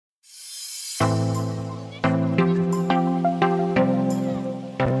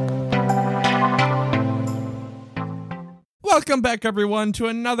Welcome back, everyone, to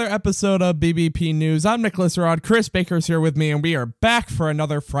another episode of BBP News. I'm Nicholas Rod. Chris Baker's here with me, and we are back for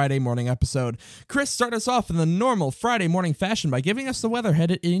another Friday morning episode. Chris, start us off in the normal Friday morning fashion by giving us the weather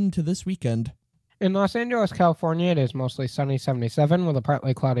headed into this weekend. In Los Angeles, California, it is mostly sunny 77 with a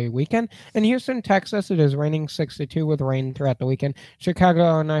partly cloudy weekend. In Houston, Texas, it is raining 62 with rain throughout the weekend. Chicago,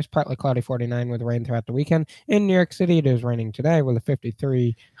 Illinois, partly cloudy 49 with rain throughout the weekend. In New York City, it is raining today with a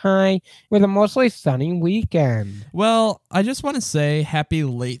 53 high with a mostly sunny weekend. Well, I just want to say happy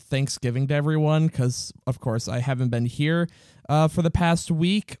late Thanksgiving to everyone because, of course, I haven't been here for the past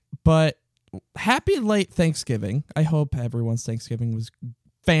week, but happy late Thanksgiving. I hope everyone's Thanksgiving was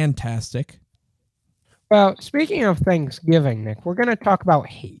fantastic. Well, speaking of Thanksgiving, Nick, we're going to talk about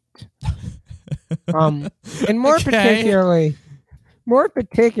hate. And more particularly,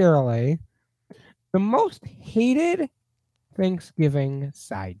 the most hated Thanksgiving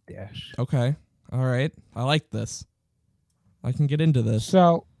side dish. Okay. All right. I like this. I can get into this.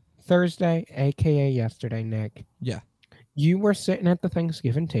 So, Thursday, aka yesterday, Nick. Yeah. You were sitting at the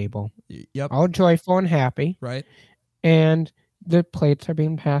Thanksgiving table. Yep. All joyful and happy. Right. And the plates are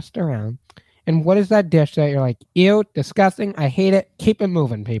being passed around. And what is that dish that you're like, ew, disgusting, I hate it, keep it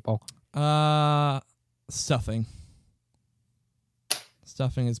moving, people? Stuffing.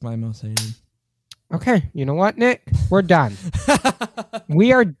 Stuffing is my most hated. Okay, you know what, Nick? We're done.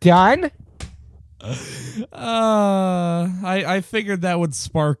 We are done? I figured that would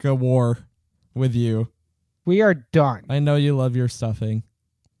spark a war with you. We are done. I know you love your stuffing.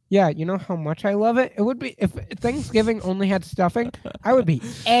 Yeah, you know how much I love it? It would be, if Thanksgiving only had stuffing, I would be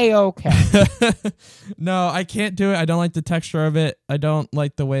A-okay. No, I can't do it. I don't like the texture of it. I don't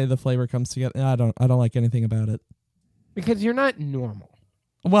like the way the flavor comes together. I don't like anything about it. Because you're not normal.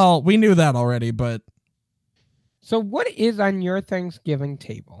 Well, we knew that already, but... So what is on your Thanksgiving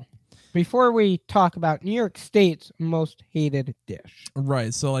table? Before we talk about New York State's most hated dish.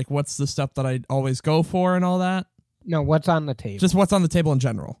 Right, so like what's the stuff that I always go for and all that? No, what's on the table? Just what's on the table in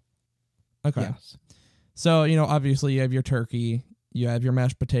general. Okay. Yes. So, obviously you have your turkey, you have your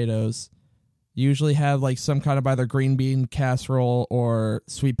mashed potatoes. You usually have like some kind of either green bean casserole or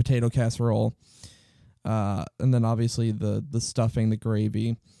sweet potato casserole. And then obviously the stuffing, the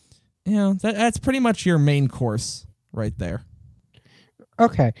gravy. That's pretty much your main course right there.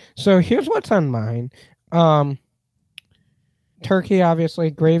 Okay. So here's what's on mine. Turkey, obviously,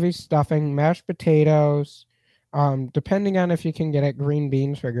 gravy, stuffing, mashed potatoes. Depending on if you can get it, green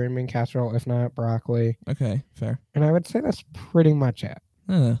beans for green bean casserole. If not, broccoli. Okay, fair. And I would say that's pretty much it.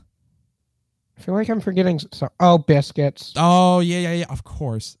 I feel like I'm forgetting biscuits. Oh, yeah. Of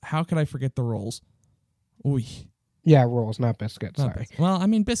course. How could I forget the rolls? Ooh. Yeah, rolls, not biscuits. Sorry. Well,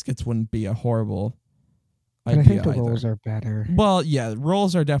 biscuits wouldn't be a horrible idea. I think the either. Rolls are better. Well, yeah,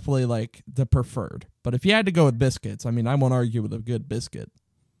 rolls are definitely like the preferred. But if you had to go with biscuits, I won't argue with a good biscuit.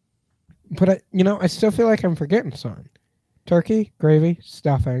 But, I still feel like I'm forgetting some. Turkey, gravy,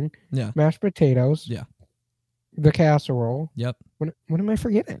 stuffing, mashed potatoes, the casserole. Yep. What am I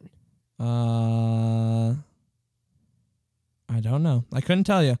forgetting? I don't know. I couldn't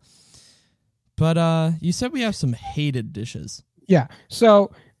tell you. But you said we have some hated dishes. Yeah.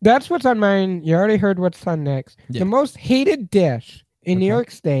 So that's what's on mine. You already heard what's on next. Yeah. The most hated dish in New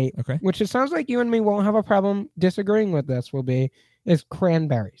York State, which it sounds like you and me won't have a problem disagreeing with this, is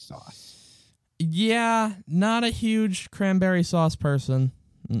cranberry sauce. Yeah, not a huge cranberry sauce person.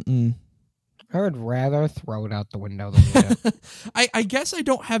 Mm-mm. I would rather throw it out the window than eat it. I guess I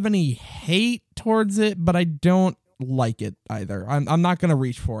don't have any hate towards it, but I don't like it either. I'm not going to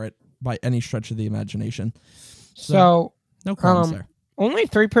reach for it by any stretch of the imagination. So no problems there. Only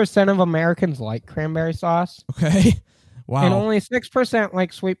 3% of Americans like cranberry sauce. Okay. Wow. And only 6%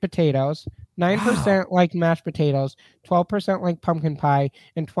 like sweet potatoes. 9% like mashed potatoes, 12% like pumpkin pie,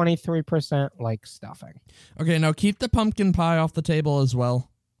 and 23% like stuffing. Okay, now keep the pumpkin pie off the table as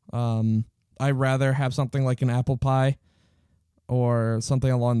well. I'd rather have something like an apple pie or something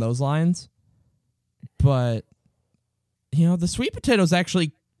along those lines. But, the sweet potatoes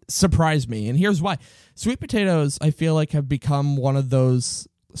actually surprised me, and here's why. Sweet potatoes, I feel like, have become one of those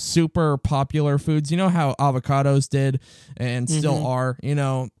super popular foods. You know how avocados did and still are,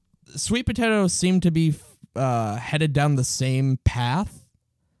 sweet potatoes seem to be headed down the same path.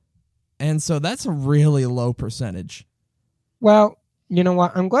 And so that's a really low percentage. Well, you know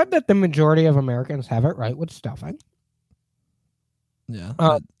what? I'm glad that the majority of Americans have it right with stuffing. Yeah,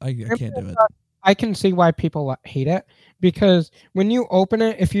 I can't do it. I can see why people hate it, because when you open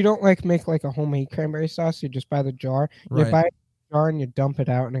it, if you don't make like a homemade cranberry sauce, you just buy the jar. Right. You buy jar and you dump it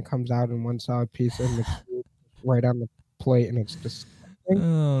out and it comes out in one solid piece and it's right on the plate and it's disgusting.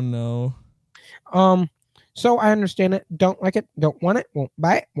 Oh no. So I understand it. Don't like it. Don't want it. Won't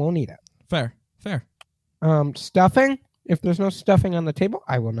buy it. Won't eat it. Fair. Stuffing. If there's no stuffing on the table,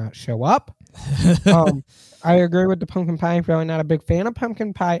 I will not show up. I agree with the pumpkin pie. I'm really not a big fan of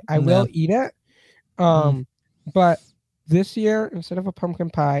pumpkin pie. I will eat it. But this year, instead of a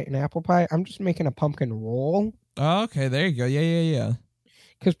pumpkin pie and apple pie, I'm just making a pumpkin roll. Oh, okay, there you go. Yeah.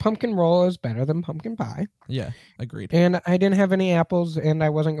 Because pumpkin roll is better than pumpkin pie. Yeah, agreed. And I didn't have any apples, and I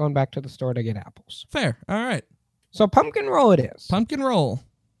wasn't going back to the store to get apples. Fair. All right. So pumpkin roll it is. Pumpkin roll.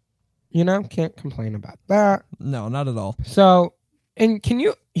 Can't complain about that. No, not at all. So, and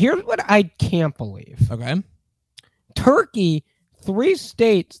here's what I can't believe. Okay. Turkey, 3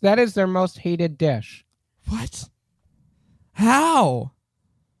 states, that is their most hated dish. What? How?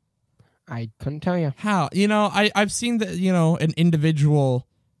 I couldn't tell you. How? I've seen that, an individual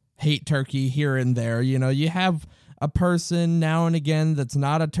hate turkey here and there. You have a person now and again that's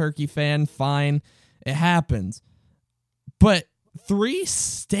not a turkey fan. Fine. It happens. But 3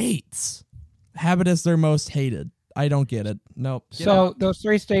 states have it as their most hated. I don't get it. Nope. So those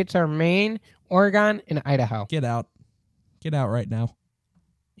 3 states are Maine, Oregon, and Idaho. Get out. Get out right now.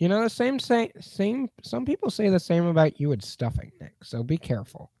 The same. Some people say the same about you with stuffing, Nick. So be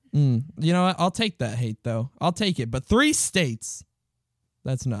careful. You know what? I'll take that hate, though. I'll take it. But 3 states.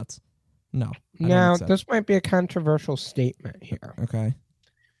 That's nuts. No. Now, this might be a controversial statement here. Okay.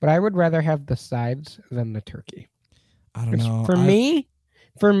 But I would rather have the sides than the turkey. I don't know.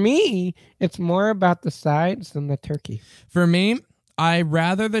 For me, it's more about the sides than the turkey. For me, I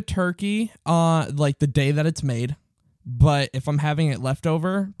rather the turkey like the day that it's made. But if I'm having it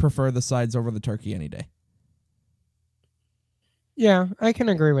leftover, prefer the sides over the turkey any day. Yeah, I can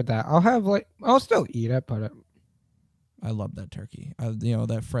agree with that. I'll still eat it, but I love that turkey.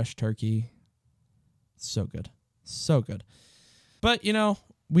 That fresh turkey. So good. So good. But,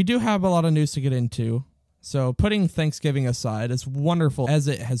 we do have a lot of news to get into. So putting Thanksgiving aside, as wonderful as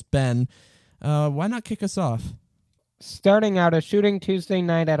it has been, why not kick us off? Starting out, a shooting Tuesday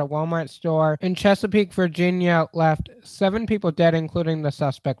night at a Walmart store in Chesapeake, Virginia left 7 people dead, including the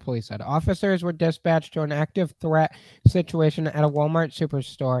suspect, police said. Officers were dispatched to an active threat situation at a Walmart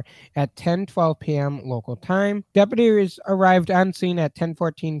superstore at 10:12 p.m. local time. Deputies arrived on scene at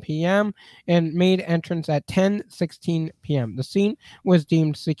 10:14 p.m. and made entrance at 10:16 p.m. The scene was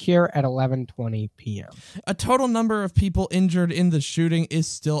deemed secure at 11:20 p.m. A total number of people injured in the shooting is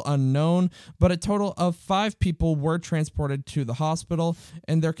still unknown, but a total of 5 people were transported to the hospital,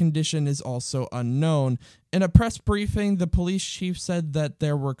 and their condition is also unknown. In a press briefing, the police chief said that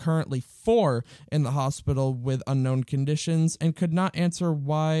there were currently 4 in the hospital with unknown conditions and could not answer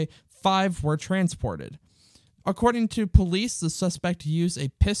why 5 were transported. According to police, the suspect used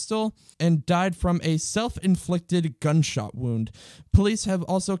a pistol and died from a self-inflicted gunshot wound. Police have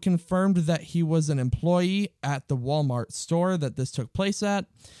also confirmed that he was an employee at the Walmart store that this took place at.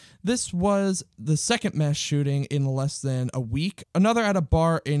 This was the second mass shooting in less than a week, another at a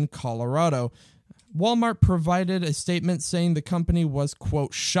bar in Colorado. Walmart provided a statement saying the company was,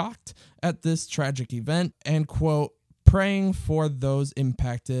 quote, shocked at this tragic event and, quote, praying for those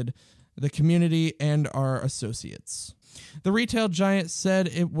impacted, the community, and our associates. The retail giant said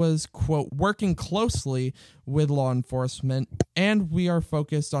it was, quote, working closely with law enforcement, and we are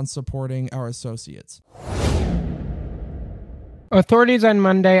focused on supporting our associates. Authorities on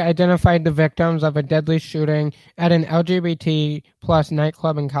Monday identified the victims of a deadly shooting at an LGBT plus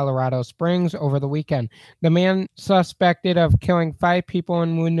nightclub in Colorado Springs over the weekend. The man suspected of killing 5 people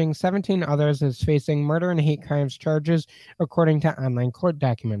and wounding 17 others is facing murder and hate crimes charges, according to online court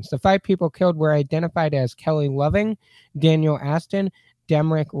documents. The 5 people killed were identified as Kelly Loving, Daniel Aston,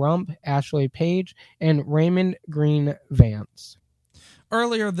 Demrick Rump, Ashley Page, and Raymond Green Vance.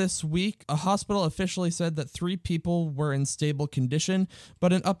 Earlier this week, a hospital officially said that 3 people were in stable condition,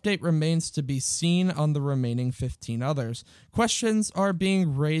 but an update remains to be seen on the remaining 15 others. Questions are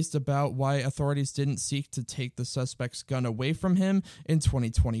being raised about why authorities didn't seek to take the suspect's gun away from him in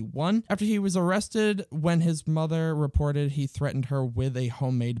 2021 after he was arrested when his mother reported he threatened her with a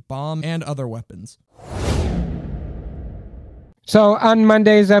homemade bomb and other weapons. So on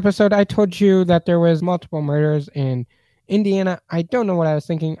Monday's episode, I told you that there was multiple murders in Indiana. I don't know what I was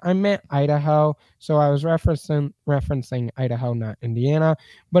thinking. I meant Idaho, so I was referencing Idaho, not Indiana.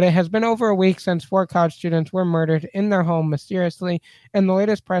 But it has been over a week since 4 college students were murdered in their home mysteriously. In the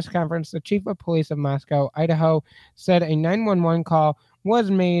latest press conference, the chief of police of Moscow, Idaho, said a 911 call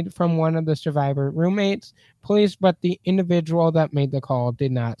was made from one of the survivor roommates. police, but the individual that made the call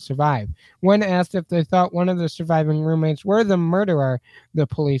did not survive. When asked if they thought one of the surviving roommates were the murderer, the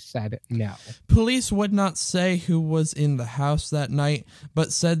police said no. Police would not say who was in the house that night,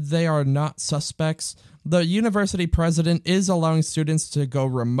 but said they are not suspects. The university president is allowing students to go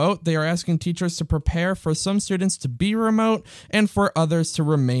remote. They are asking teachers to prepare for some students to be remote and for others to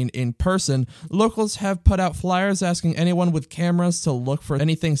remain in person. Locals have put out flyers asking anyone with cameras to look for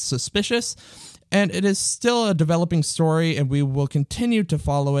anything suspicious. And it is still a developing story, and we will continue to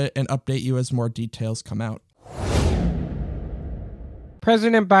follow it and update you as more details come out.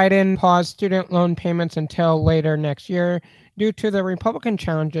 President Biden paused student loan payments until later next year due to the Republican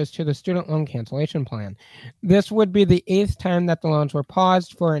challenges to the student loan cancellation plan. This would be the 8th time that the loans were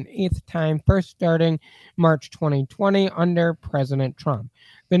paused, for an 8th time, first starting March 2020 under President Trump.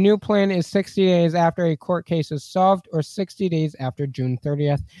 The new plan is 60 days after a court case is solved or 60 days after June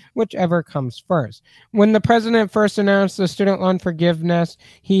 30th, whichever comes first. When the president first announced the student loan forgiveness,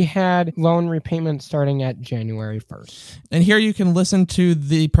 he had loan repayments starting at January 1st. And here you can listen to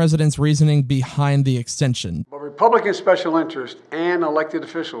the president's reasoning behind the extension. But Republican special interests and elected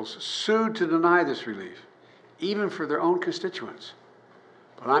officials sued to deny this relief, even for their own constituents.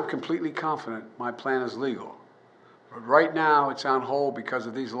 But I'm completely confident my plan is legal. But right now, it's on hold because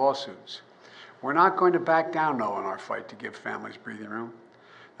of these lawsuits. We're not going to back down, though, in our fight to give families breathing room.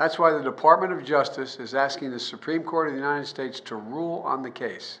 That's why the Department of Justice is asking the Supreme Court of the United States to rule on the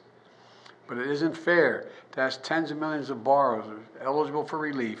case. But it isn't fair to ask tens of millions of borrowers eligible for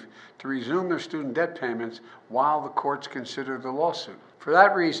relief to resume their student debt payments while the courts consider the lawsuit. For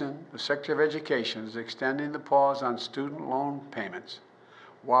that reason, the Secretary of Education is extending the pause on student loan payments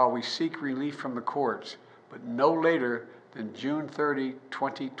while we seek relief from the courts, but no later than June 30,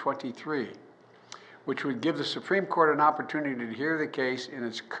 2023, which would give the Supreme Court an opportunity to hear the case in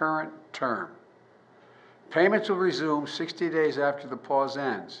its current term. Payments will resume 60 days after the pause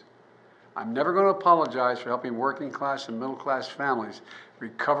ends. I'm never going to apologize for helping working class and middle class families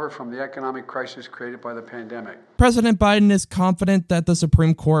recover from the economic crisis created by the pandemic. President Biden is confident that the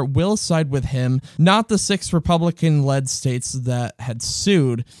Supreme Court will side with him, not the 6 Republican-led states that had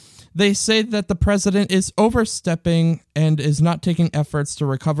sued. They say that the president is overstepping and is not taking efforts to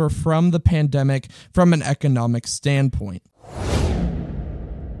recover from the pandemic from an economic standpoint.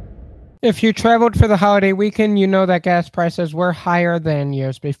 If you traveled for the holiday weekend, you know that gas prices were higher than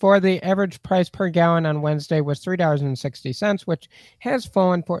years before. The average price per gallon on Wednesday was $3.60, which has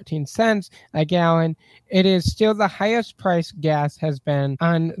fallen 14 cents a gallon. It is still the highest price gas has been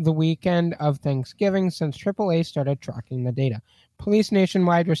on the weekend of Thanksgiving since AAA started tracking the data. Police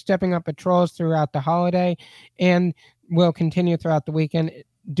nationwide were stepping up patrols throughout the holiday and will continue throughout the weekend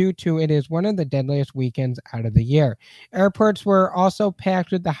due to it is one of the deadliest weekends out of the year. Airports were also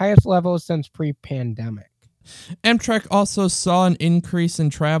packed with the highest levels since pre-pandemic. Amtrak also saw an increase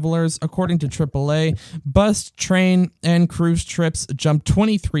in travelers. According to AAA, bus, train, and cruise trips jumped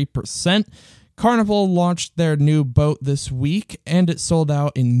 23%. Carnival launched their new boat this week, and it sold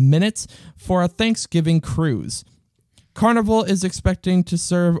out in minutes for a Thanksgiving cruise. Carnival is expecting to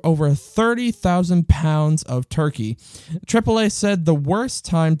serve over 30,000 pounds of turkey. AAA said the worst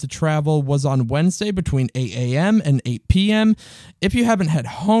time to travel was on Wednesday between 8 a.m. and 8 p.m. If you haven't head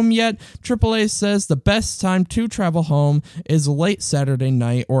home yet, AAA says the best time to travel home is late Saturday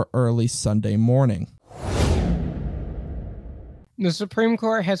night or early Sunday morning. The Supreme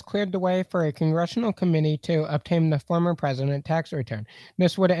Court has cleared the way for a congressional committee to obtain the former president's tax return.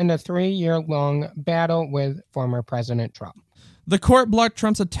 This would end a 3-year-long battle with former President Trump. The court blocked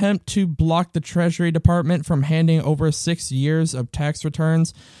Trump's attempt to block the Treasury Department from handing over 6 years of tax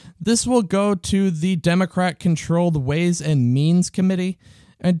returns. This will go to the Democrat-controlled Ways and Means Committee.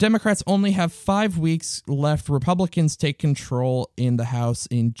 And Democrats only have 5 weeks left. Republicans take control in the House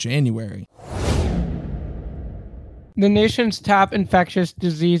in January. The nation's top infectious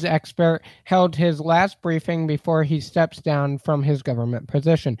disease expert held his last briefing before he steps down from his government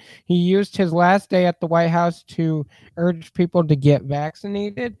position. He used his last day at the White House to urge people to get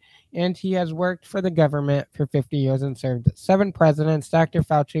vaccinated, and he has worked for the government for 50 years and served 7 presidents. Dr.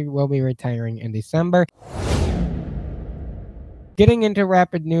 Fauci will be retiring in December. Getting into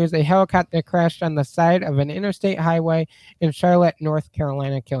rapid news, a helicopter crashed on the side of an interstate highway in Charlotte, North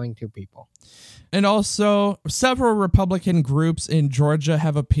Carolina, killing 2 people. And also, several Republican groups in Georgia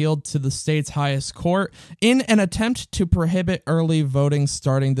have appealed to the state's highest court in an attempt to prohibit early voting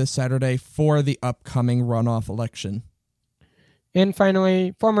starting this Saturday for the upcoming runoff election. And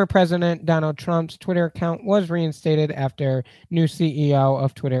finally, former President Donald Trump's Twitter account was reinstated after new CEO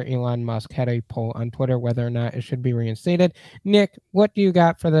of Twitter, Elon Musk, had a poll on Twitter whether or not it should be reinstated. Nick, what do you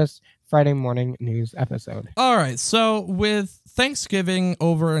got for this Friday morning news episode. All right, so with Thanksgiving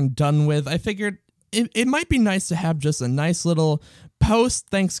over and done with, I figured it might be nice to have just a nice little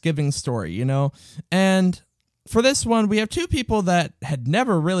post-Thanksgiving story, you know? And for this one, we have two people that had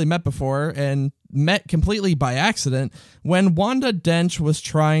never really met before and met completely by accident when Wanda Dench was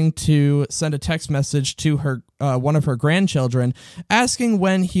trying to send a text message to her one of her grandchildren asking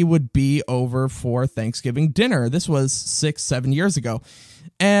when he would be over for Thanksgiving dinner. This was 6-7 years ago.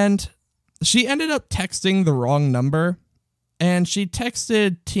 And she ended up texting the wrong number, and she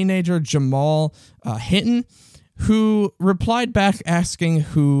texted teenager Jamal Hinton, who replied back asking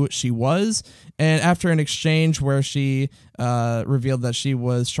who she was. And after an exchange where she revealed that she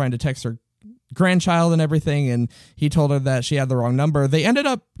was trying to text her grandchild and everything, and he told her that she had the wrong number, they ended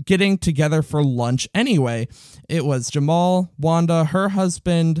up getting together for lunch anyway. It was Jamal, Wanda, her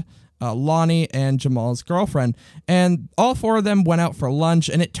husband, Lonnie, and Jamal's girlfriend, and all four of them went out for lunch,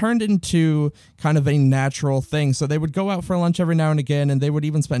 and it turned into kind of a natural thing. So they would go out for lunch every now and again, and they would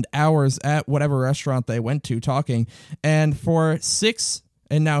even spend hours at whatever restaurant they went to talking. And for 6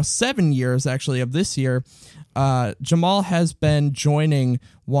 and now 7 years actually of this year, Jamal has been joining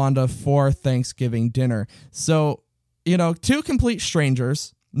Wanda for Thanksgiving dinner. So, you know, two complete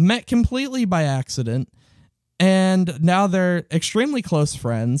strangers met completely by accident, and now they're extremely close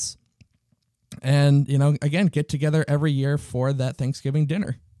friends. And, you know, again, get together every year for that Thanksgiving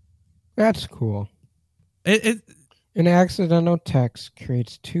dinner. That's cool. An accidental text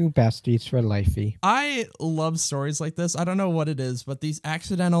creates two besties for lifey. I love stories like this. I don't know what it is, but these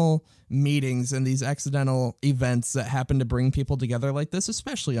accidental meetings and these accidental events that happen to bring people together like this,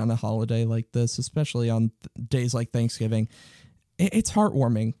 especially on a holiday like this, especially on days like Thanksgiving, it's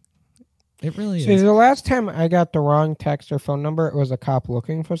heartwarming. It really is. See, the last time I got the wrong text or phone number, it was a cop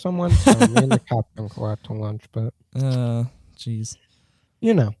looking for someone. So me and the cop didn't go out to lunch, but... jeez.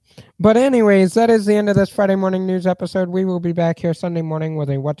 You know. But anyways, that is the end of this Friday morning news episode. We will be back here Sunday morning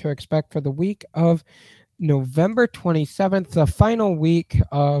with a what to expect for the week of November 27th, the final week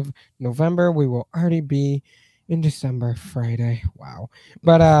of November. We will already be in December, Friday. Wow.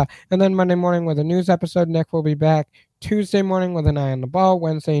 But, and then Monday morning with a news episode. Nick will be back Tuesday morning with an eye on the ball.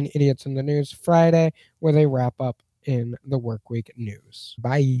 Wednesday in Idiots in the News. Friday with a wrap up in the work week news.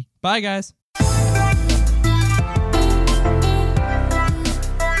 Bye. Bye, guys.